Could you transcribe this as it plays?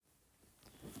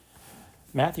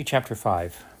Matthew chapter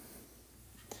 5.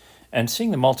 And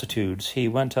seeing the multitudes, he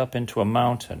went up into a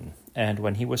mountain, and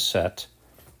when he was set,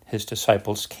 his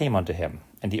disciples came unto him,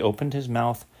 and he opened his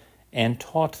mouth and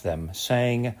taught them,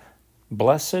 saying,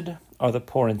 Blessed are the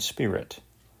poor in spirit,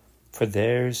 for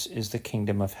theirs is the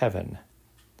kingdom of heaven.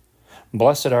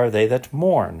 Blessed are they that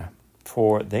mourn,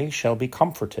 for they shall be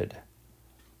comforted.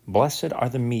 Blessed are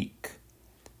the meek,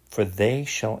 for they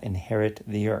shall inherit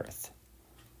the earth.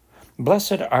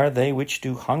 Blessed are they which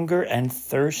do hunger and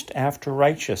thirst after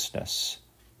righteousness,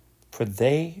 for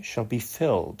they shall be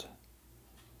filled.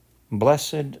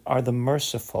 Blessed are the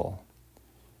merciful,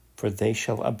 for they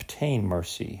shall obtain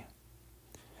mercy.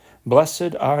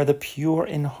 Blessed are the pure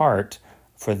in heart,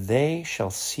 for they shall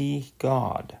see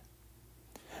God.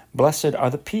 Blessed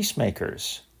are the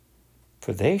peacemakers,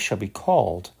 for they shall be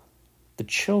called the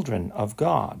children of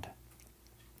God.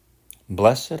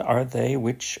 Blessed are they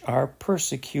which are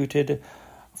persecuted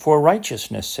for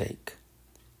righteousness' sake,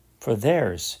 for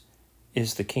theirs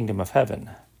is the kingdom of heaven.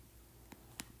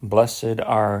 Blessed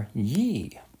are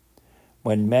ye,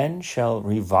 when men shall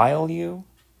revile you,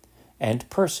 and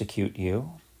persecute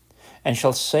you, and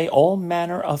shall say all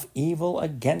manner of evil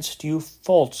against you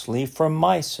falsely for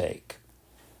my sake.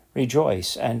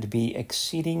 Rejoice and be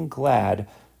exceeding glad,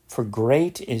 for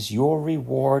great is your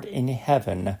reward in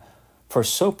heaven, for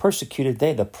so persecuted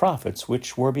they the prophets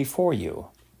which were before you.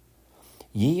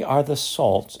 Ye are the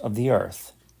salt of the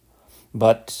earth.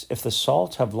 But if the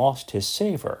salt have lost his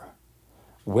savour,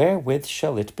 wherewith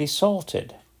shall it be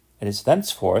salted? It is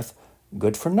thenceforth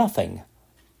good for nothing,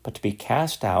 but to be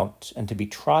cast out and to be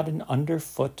trodden under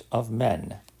foot of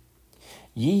men.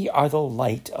 Ye are the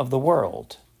light of the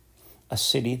world. A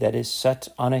city that is set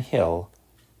on a hill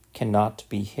cannot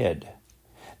be hid.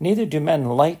 Neither do men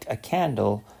light a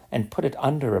candle and put it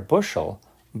under a bushel,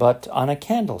 but on a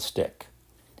candlestick,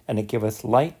 and it giveth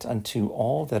light unto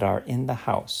all that are in the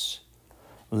house.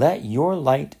 Let your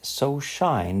light so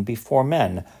shine before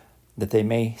men, that they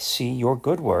may see your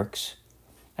good works,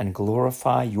 and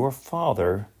glorify your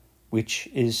Father which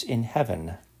is in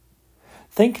heaven.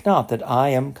 Think not that I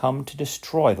am come to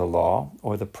destroy the law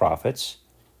or the prophets.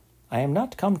 I am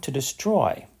not come to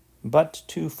destroy, but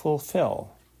to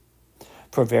fulfill.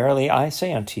 For verily I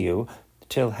say unto you,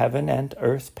 till heaven and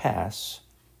earth pass,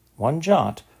 one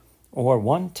jot or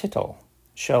one tittle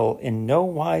shall in no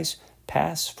wise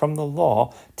pass from the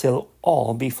law till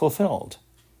all be fulfilled.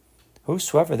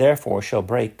 Whosoever therefore shall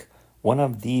break one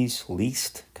of these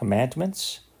least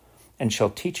commandments, and shall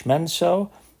teach men so,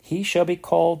 he shall be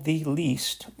called the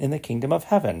least in the kingdom of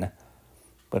heaven.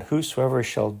 But whosoever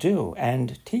shall do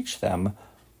and teach them,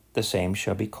 the same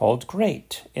shall be called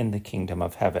great in the kingdom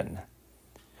of heaven.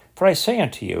 For I say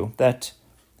unto you that,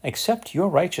 except your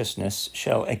righteousness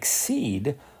shall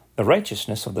exceed the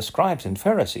righteousness of the scribes and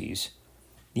Pharisees,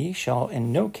 ye shall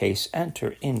in no case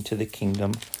enter into the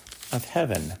kingdom of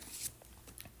heaven.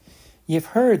 Ye have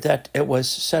heard that it was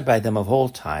said by them of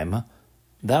old time,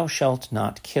 Thou shalt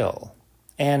not kill,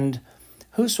 and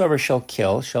whosoever shall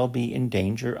kill shall be in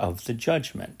danger of the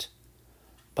judgment.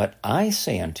 But I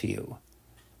say unto you,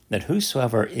 that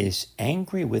whosoever is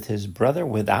angry with his brother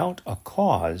without a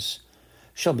cause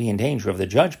shall be in danger of the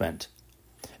judgment.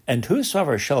 And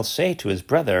whosoever shall say to his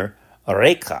brother,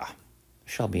 Areka,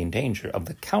 shall be in danger of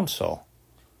the council.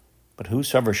 But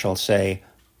whosoever shall say,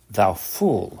 Thou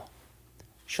fool,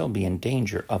 shall be in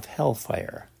danger of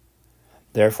hellfire.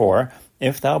 Therefore,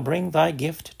 if thou bring thy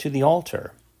gift to the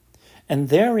altar, and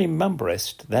there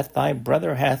rememberest that thy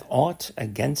brother hath aught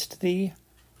against thee,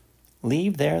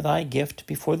 leave there thy gift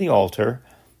before the altar,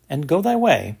 and go thy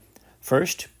way.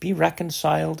 First be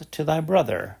reconciled to thy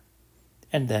brother,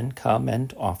 and then come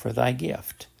and offer thy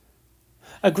gift.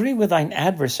 Agree with thine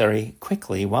adversary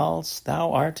quickly whilst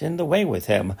thou art in the way with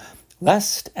him,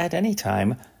 lest at any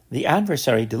time the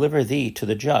adversary deliver thee to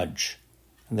the judge,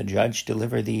 and the judge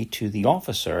deliver thee to the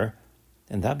officer,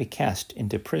 and thou be cast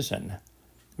into prison.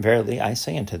 Verily I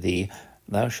say unto thee,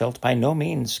 thou shalt by no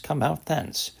means come out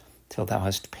thence, till thou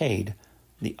hast paid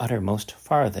the uttermost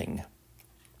farthing.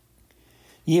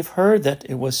 Ye have heard that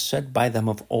it was said by them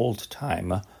of old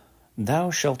time,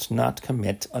 Thou shalt not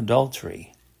commit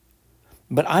adultery.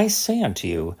 But I say unto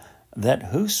you, that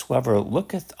whosoever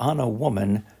looketh on a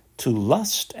woman to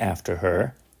lust after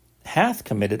her, hath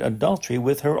committed adultery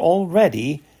with her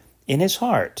already in his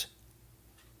heart.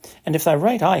 And if thy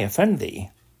right eye offend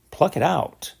thee, pluck it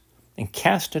out, and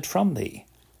cast it from thee.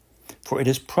 For it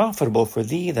is profitable for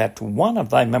thee that one of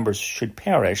thy members should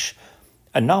perish,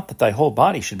 and not that thy whole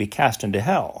body should be cast into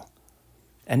hell.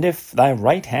 And if thy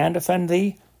right hand offend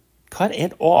thee, cut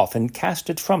it off and cast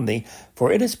it from thee,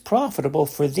 for it is profitable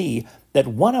for thee that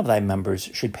one of thy members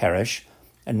should perish,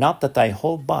 and not that thy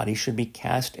whole body should be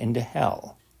cast into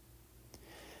hell.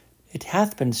 It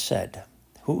hath been said,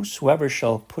 Whosoever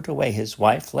shall put away his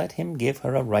wife, let him give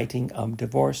her a writing of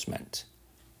divorcement.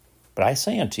 But I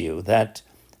say unto you, that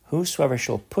whosoever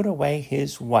shall put away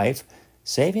his wife,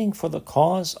 saving for the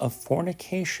cause of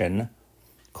fornication,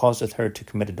 causeth her to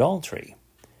commit adultery.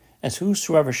 As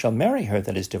whosoever shall marry her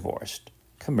that is divorced,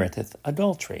 committeth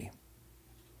adultery.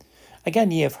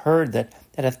 Again ye have heard that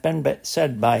it hath been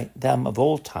said by them of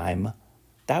old time,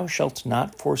 Thou shalt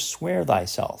not forswear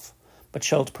thyself, but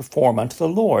shalt perform unto the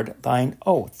Lord thine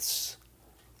oaths.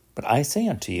 But I say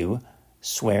unto you,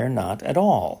 swear not at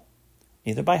all,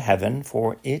 neither by heaven,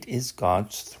 for it is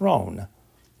God's throne,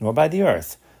 nor by the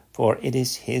earth, for it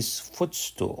is his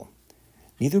footstool,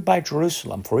 neither by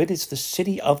Jerusalem, for it is the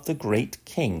city of the great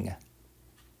King.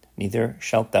 Neither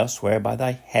shalt thou swear by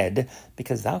thy head,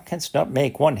 because thou canst not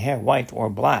make one hair white or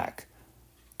black.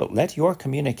 But let your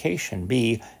communication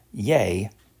be yea,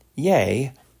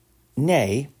 yea,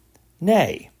 nay,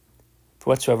 nay. For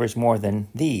whatsoever is more than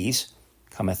these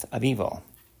cometh of evil.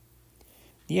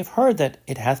 Ye have heard that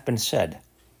it hath been said,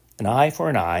 An eye for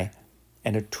an eye,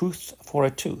 and a tooth for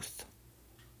a tooth.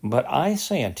 But I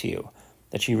say unto you,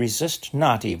 that ye resist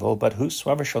not evil, but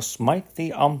whosoever shall smite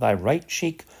thee on thy right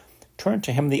cheek, turn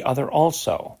to him the other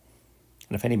also.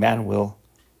 And if any man will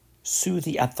sue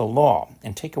thee at the law,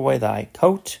 and take away thy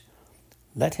coat,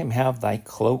 let him have thy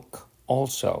cloak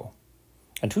also.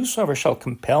 And whosoever shall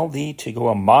compel thee to go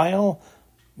a mile,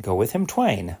 go with him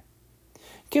twain.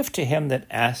 Give to him that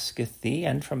asketh thee,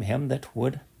 and from him that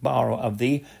would borrow of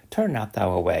thee turn not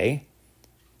thou away.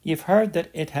 Ye have heard that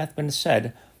it hath been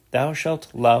said, Thou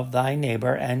shalt love thy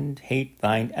neighbor, and hate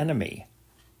thine enemy.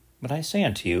 But I say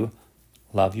unto you,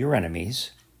 love your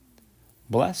enemies,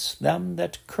 bless them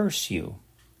that curse you,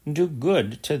 do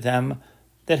good to them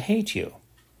that hate you,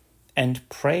 and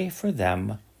pray for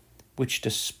them which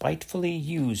despitefully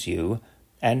use you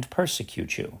and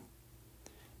persecute you,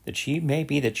 that ye may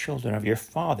be the children of your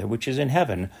Father which is in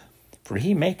heaven. For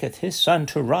he maketh his sun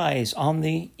to rise on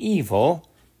the evil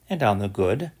and on the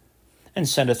good, and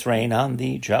sendeth rain on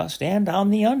the just and on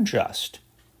the unjust.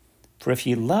 For if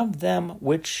ye love them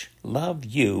which love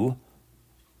you,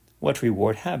 what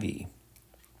reward have ye?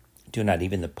 Do not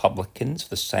even the publicans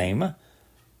the same?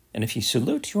 And if ye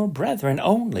salute your brethren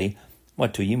only,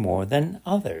 what do ye more than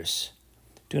others?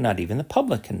 Do not even the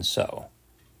publicans so?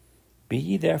 Be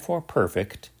ye therefore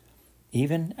perfect,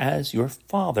 even as your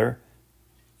Father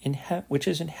which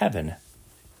is in heaven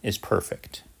is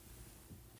perfect.